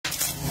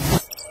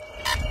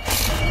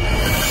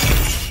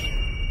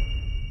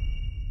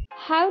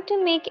how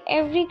to make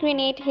every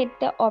grenade hit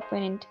the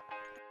opponent.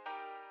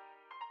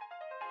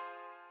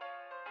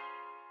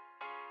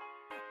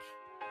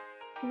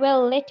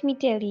 Well, let me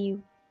tell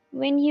you.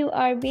 When you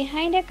are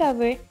behind a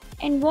cover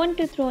and want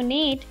to throw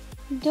nade,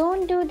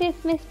 don't do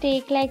this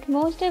mistake like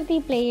most of the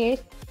players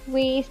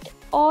waste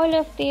all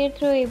of their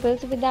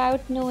throwables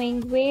without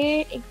knowing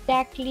where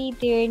exactly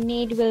their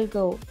nade will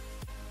go.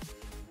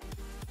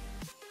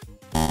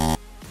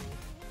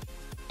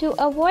 To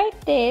avoid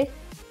this,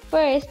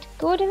 first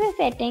go to the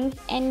settings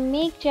and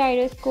make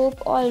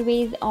gyroscope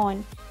always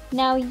on.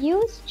 Now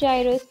use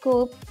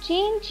gyroscope,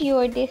 change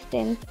your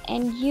distance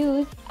and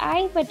use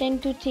I button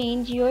to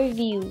change your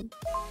view.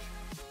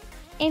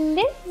 In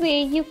this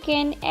way you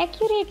can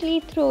accurately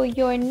throw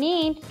your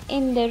nades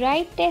in the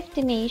right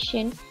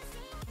destination.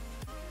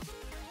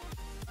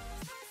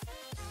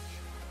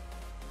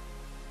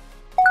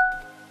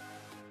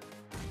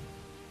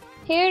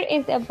 Here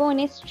is a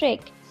bonus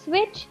trick.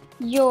 Switch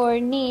your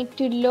nade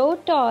to low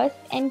toss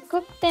and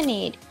cook the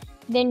nade.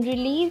 Then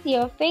release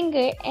your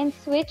finger and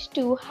switch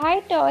to high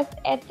toss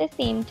at the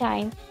same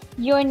time.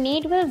 Your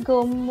nade will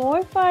go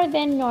more far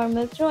than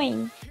normal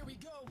throwing.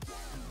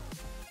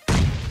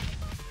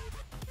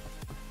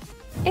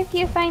 If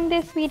you find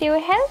this video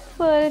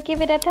helpful,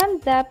 give it a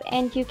thumbs up,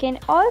 and you can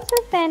also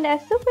send a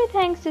super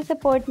thanks to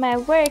support my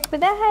work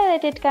with a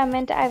highlighted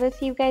comment. I will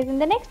see you guys in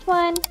the next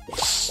one.